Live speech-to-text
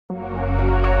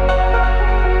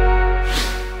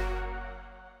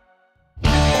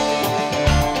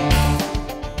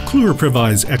Clewer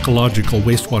provides ecological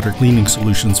wastewater cleaning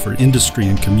solutions for industry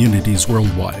and communities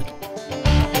worldwide.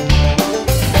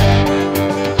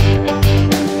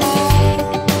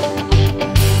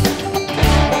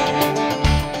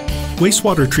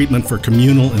 Wastewater treatment for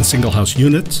communal and single-house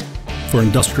units, for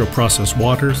industrial process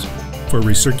waters, for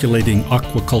recirculating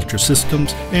aquaculture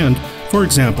systems, and, for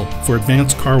example, for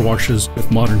advanced car washes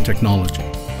with modern technology.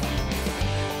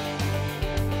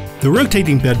 The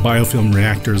rotating bed biofilm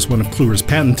reactor is one of Clewer's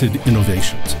patented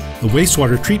innovations. The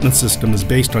wastewater treatment system is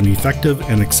based on effective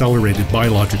and accelerated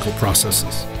biological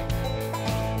processes.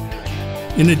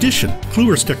 In addition,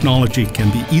 Clewer's technology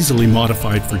can be easily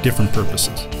modified for different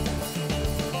purposes.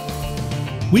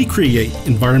 We create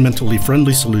environmentally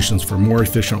friendly solutions for more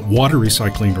efficient water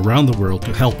recycling around the world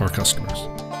to help our customers.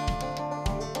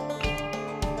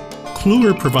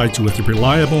 Clewer provides you with a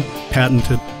reliable,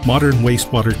 patented, modern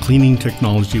wastewater cleaning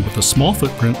technology with a small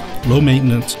footprint, low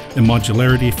maintenance, and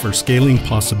modularity for scaling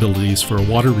possibilities for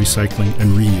water recycling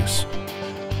and reuse.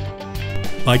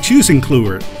 By choosing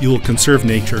Clewer, you will conserve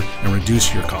nature and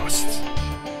reduce your costs.